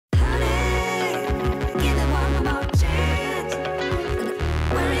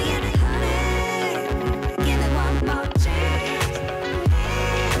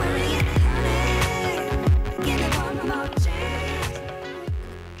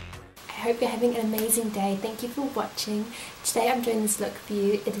hope you're having an amazing day. Thank you for watching. Today I'm doing this look for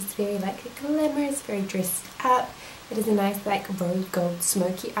you. It is very like glamorous, very dressed up. It is a nice like rose gold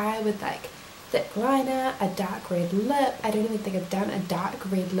smoky eye with like thick liner, a dark red lip. I don't even think I've done a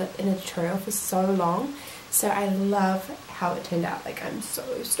dark red lip in a tutorial for so long. So I love how it turned out. Like, I'm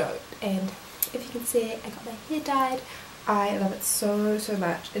so stoked. And if you can see, I got my hair dyed. I love it so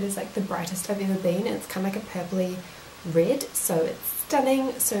much. It is like the brightest I've ever been, and it's kind of like a purpley red, so it's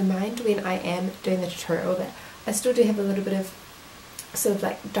stunning. So mind when I am doing the tutorial that I still do have a little bit of sort of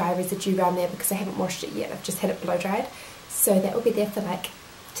like dye residue around there because I haven't washed it yet. I've just had it blow dried, so that will be there for like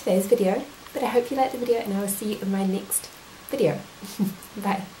today's video. But I hope you liked the video, and I will see you in my next video.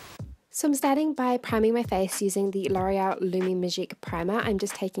 Bye. So I'm starting by priming my face using the L'Oreal Lumi Magique primer. I'm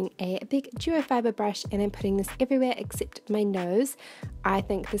just taking a big duo fiber brush and I'm putting this everywhere except my nose. I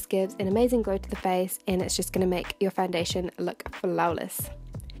think this gives an amazing glow to the face, and it's just going to make your foundation look flawless.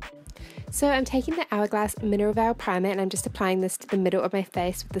 So I'm taking the Hourglass Mineral Veil primer and I'm just applying this to the middle of my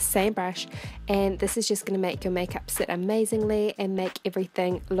face with the same brush, and this is just going to make your makeup sit amazingly and make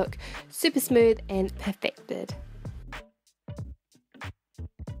everything look super smooth and perfected.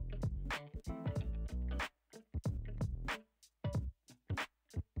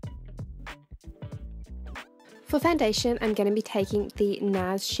 For foundation, I'm going to be taking the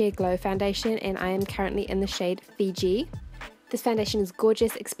NARS Sheer Glow foundation, and I am currently in the shade Fiji. This foundation is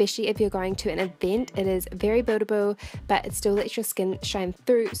gorgeous, especially if you're going to an event. It is very buildable, but it still lets your skin shine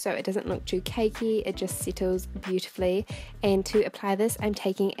through, so it doesn't look too cakey. It just settles beautifully. And to apply this, I'm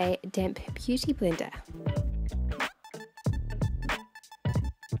taking a damp beauty blender.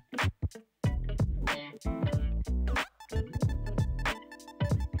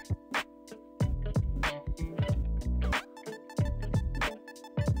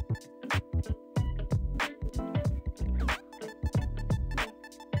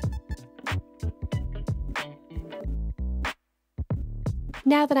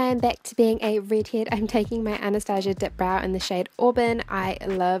 Now that I am back to being a redhead, I'm taking my Anastasia Dipbrow in the shade Auburn. I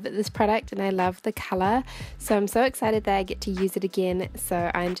love this product and I love the colour, so I'm so excited that I get to use it again.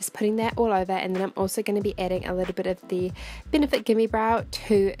 So I'm just putting that all over, and then I'm also going to be adding a little bit of the Benefit Gimme Brow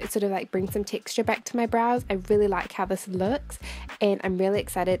to sort of like bring some texture back to my brows. I really like how this looks, and I'm really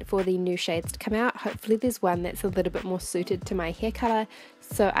excited for the new shades to come out. Hopefully there's one that's a little bit more suited to my hair colour,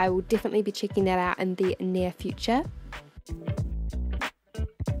 so I will definitely be checking that out in the near future.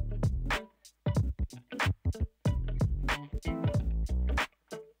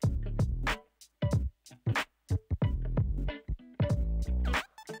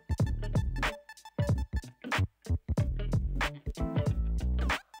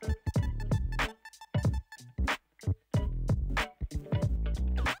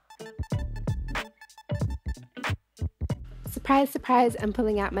 Surprise, surprise, I'm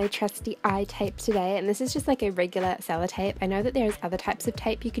pulling out my trusty eye tape today, and this is just like a regular sellotape. I know that there's other types of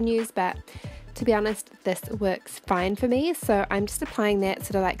tape you can use, but to be honest, this works fine for me. So I'm just applying that,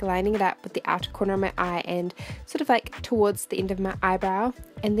 sort of like lining it up with the outer corner of my eye and sort of like towards the end of my eyebrow.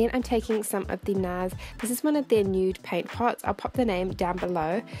 And then I'm taking some of the NARS. This is one of their nude paint pots. I'll pop the name down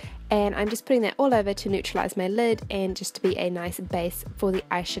below. And I'm just putting that all over to neutralize my lid and just to be a nice base for the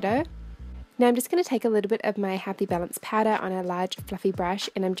eyeshadow. Now I'm just going to take a little bit of my Happy Balance powder on a large fluffy brush,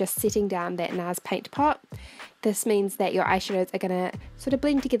 and I'm just setting down that NARS paint pot. This means that your eyeshadows are going to sort of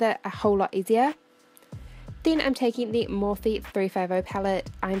blend together a whole lot easier. Then I'm taking the Morphe 350 palette.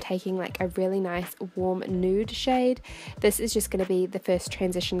 I'm taking like a really nice warm nude shade. This is just going to be the first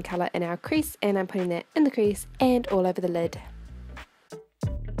transition colour in our crease, and I'm putting that in the crease and all over the lid.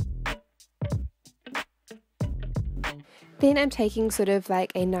 Then I'm taking sort of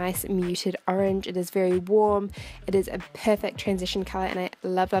like a nice muted orange. It is very warm. It is a perfect transition colour, and I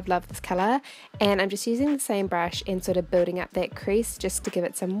love this colour. And I'm just using the same brush and sort of building up that crease just to give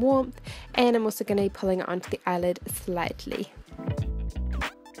it some warmth. And I'm also going to be pulling it onto the eyelid slightly.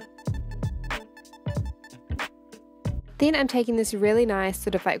 Then I'm taking this really nice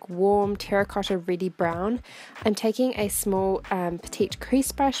sort of like warm terracotta reddy brown. I'm taking a small petite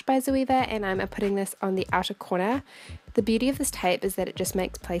crease brush by Zoeva, and I'm putting this on the outer corner. The beauty of this tape is that it just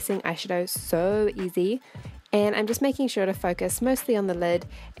makes placing eyeshadow so easy, and I'm just making sure to focus mostly on the lid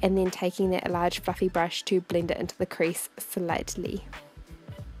and then taking that large fluffy brush to blend it into the crease slightly.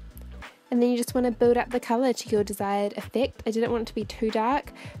 And then you just want to build up the colour to your desired effect. I didn't want it to be too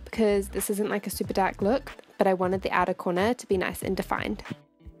dark because this isn't like a super dark look, but I wanted the outer corner to be nice and defined.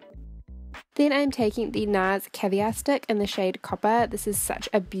 Then I'm taking the NARS Caviar stick in the shade Copper. This is such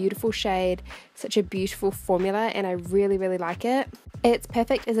a beautiful shade, such a beautiful formula, and I really, really like it. It's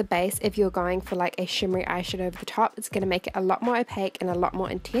perfect as a base if you're going for like a shimmery eyeshadow over the top. It's going to make it a lot more opaque and a lot more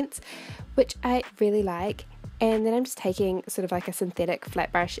intense, which I really like. And then I'm just taking sort of like a synthetic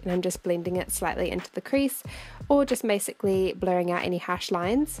flat brush and I'm just blending it slightly into the crease, or just basically blurring out any harsh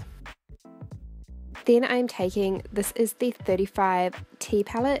lines. Then I'm taking, this is the 35T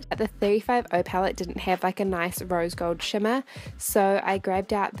palette. The 35O palette didn't have like a nice rose gold shimmer, so I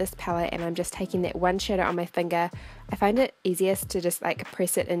grabbed out this palette and I'm just taking that one shadow on my finger. I find it easiest to just like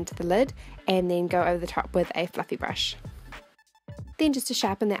press it into the lid and then go over the top with a fluffy brush. Then just to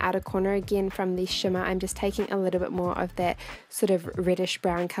sharpen the outer corner again from the shimmer, I'm just taking a little bit more of that sort of reddish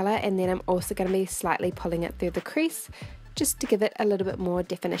brown colour, and then I'm also going to be slightly pulling it through the crease just to give it a little bit more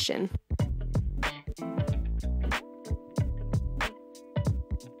definition.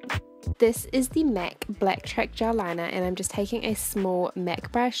 This is the MAC Black Track Gel Liner, and I'm just taking a small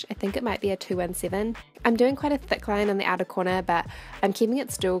MAC brush. I think it might be a 217. I'm doing quite a thick line on the outer corner, but I'm keeping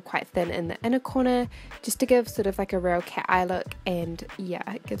it still quite thin in the inner corner just to give sort of like a real cat eye look, and yeah,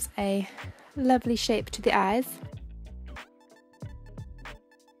 it gives a lovely shape to the eyes.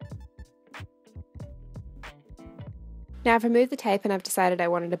 Now I've removed the tape and I've decided I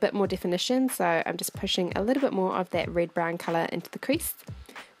wanted a bit more definition, so I'm just pushing a little bit more of that red brown colour into the crease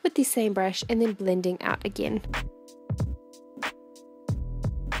with the same brush and then blending out again.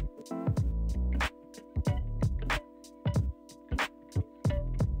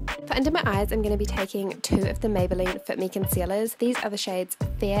 For under my eyes, I'm going to be taking two of the Maybelline Fit Me concealers. These are the shades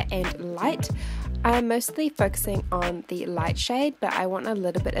Fair and Light. I'm mostly focusing on the light shade, but I want a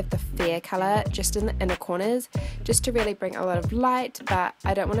little bit of the fair colour just in the inner corners, just to really bring a lot of light, but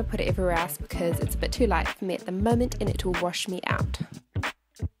I don't want to put it everywhere else because it's a bit too light for me at the moment and it will wash me out.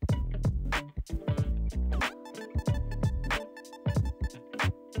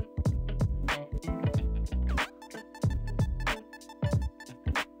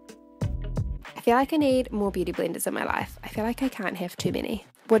 I feel like I need more beauty blenders in my life. I feel like I can't have too many.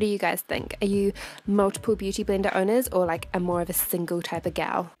 What do you guys think? Are you multiple beauty blender owners or like a more of a single type of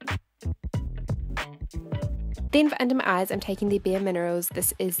gal? Then for under my eyes, I'm taking the Bare Minerals.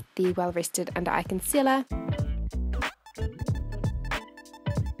 This is the Well Rested Under Eye Concealer.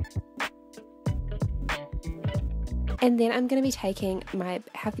 And then I'm going to be taking my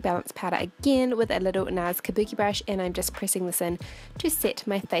Healthy Balance powder again with a little NARS Kabuki brush, and I'm just pressing this in to set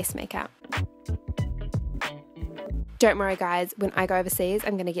my face makeup. Don't worry guys, when I go overseas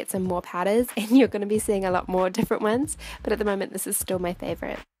I'm going to get some more powders and you're going to be seeing a lot more different ones, but at the moment this is still my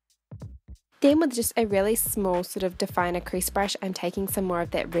favourite. Then with just a really small sort of definer crease brush, I'm taking some more of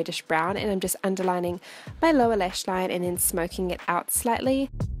that reddish brown and I'm just underlining my lower lash line and then smoking it out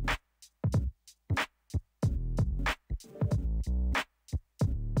slightly.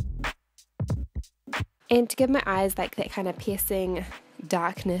 And to give my eyes like that kind of piercing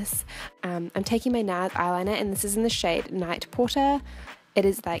darkness, I'm taking my NARS eyeliner, and this is in the shade Night Porter. It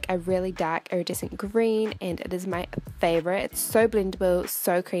is like a really dark iridescent green and it is my favourite. It's so blendable,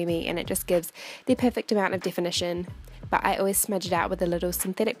 so creamy, and it just gives the perfect amount of definition, but I always smudge it out with a little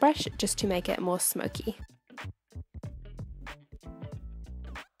synthetic brush just to make it more smoky.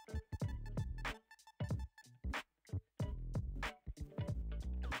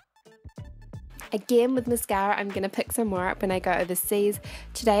 Again with mascara, I'm going to pick some more up when I go overseas.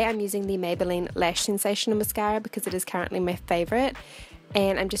 Today I'm using the Maybelline Lash Sensational mascara because it is currently my favourite,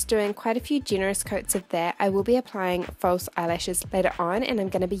 and I'm just doing quite a few generous coats of that. I will be applying false eyelashes later on, and I'm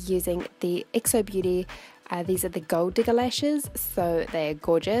going to be using the XO Beauty. These are the Gold Digger lashes, so they are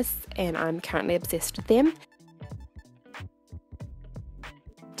gorgeous and I'm currently obsessed with them.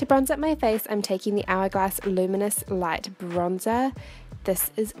 To bronze up my face, I'm taking the Hourglass Luminous Light Bronzer.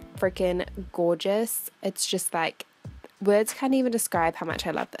 This is freaking gorgeous. It's just like, words can't even describe how much I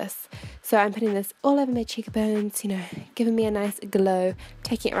love this. So I'm putting this all over my cheekbones, you know, giving me a nice glow,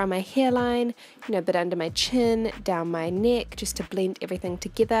 taking it around my hairline, you know, a bit under my chin, down my neck, just to blend everything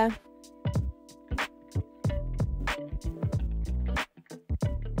together.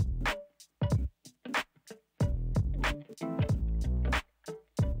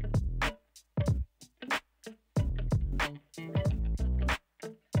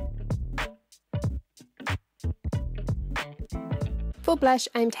 For blush,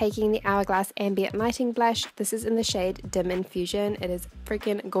 I'm taking the Hourglass Ambient Lighting Blush. This is in the shade Dim Infusion. It is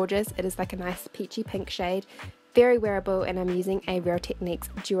freaking gorgeous. It is like a nice peachy pink shade. Very wearable, and I'm using a Real Techniques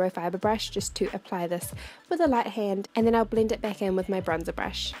Duo Fiber brush just to apply this with a light hand, and then I'll blend it back in with my bronzer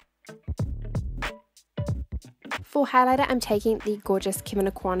brush. For highlighter, I'm taking the gorgeous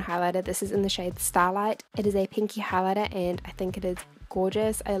Kevyn Aucoin highlighter. This is in the shade Starlight. It is a pinky highlighter and I think it is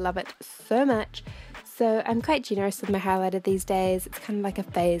gorgeous. I love it so much. So I'm quite generous with my highlighter these days. It's kind of like a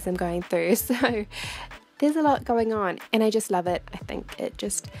phase I'm going through. So there's a lot going on and I just love it. I think it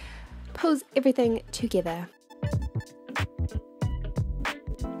just pulls everything together.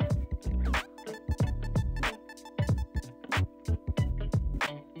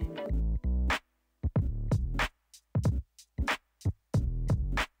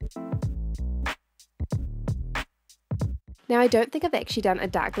 Now I don't think I've actually done a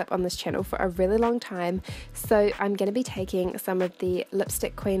dark lip on this channel for a really long time, so I'm going to be taking some of the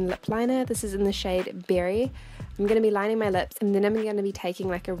Lipstick Queen lip liner. This is in the shade Berry. I'm going to be lining my lips and then I'm going to be taking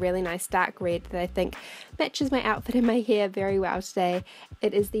like a really nice dark red that I think matches my outfit and my hair very well today.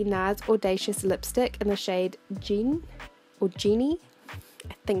 It is the NARS Audacious lipstick in the shade Jeanne or Jeannie.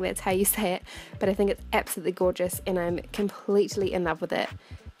 I think that's how you say it, but I think it's absolutely gorgeous and I'm completely in love with it.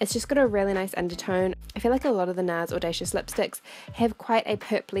 It's just got a really nice undertone. I feel like a lot of the NARS Audacious lipsticks have quite a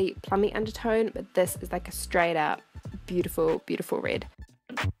purpley, plummy undertone, but this is like a straight up beautiful, beautiful red.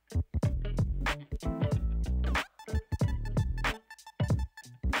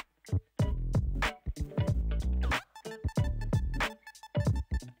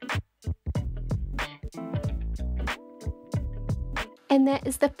 And that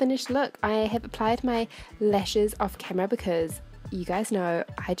is the finished look. I have applied my lashes off camera because you guys know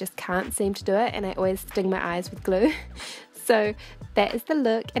I just can't seem to do it and I always sting my eyes with glue. So that is the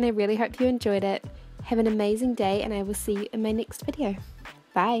look and I really hope you enjoyed it. Have an amazing day and I will see you in my next video.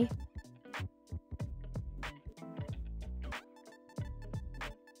 Bye!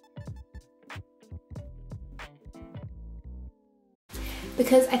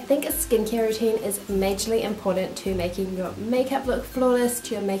 Because I think a skincare routine is majorly important to making your makeup look flawless,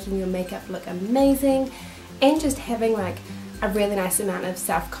 to making your makeup look amazing, and just having like a really nice amount of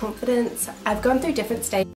self-confidence. I've gone through different stages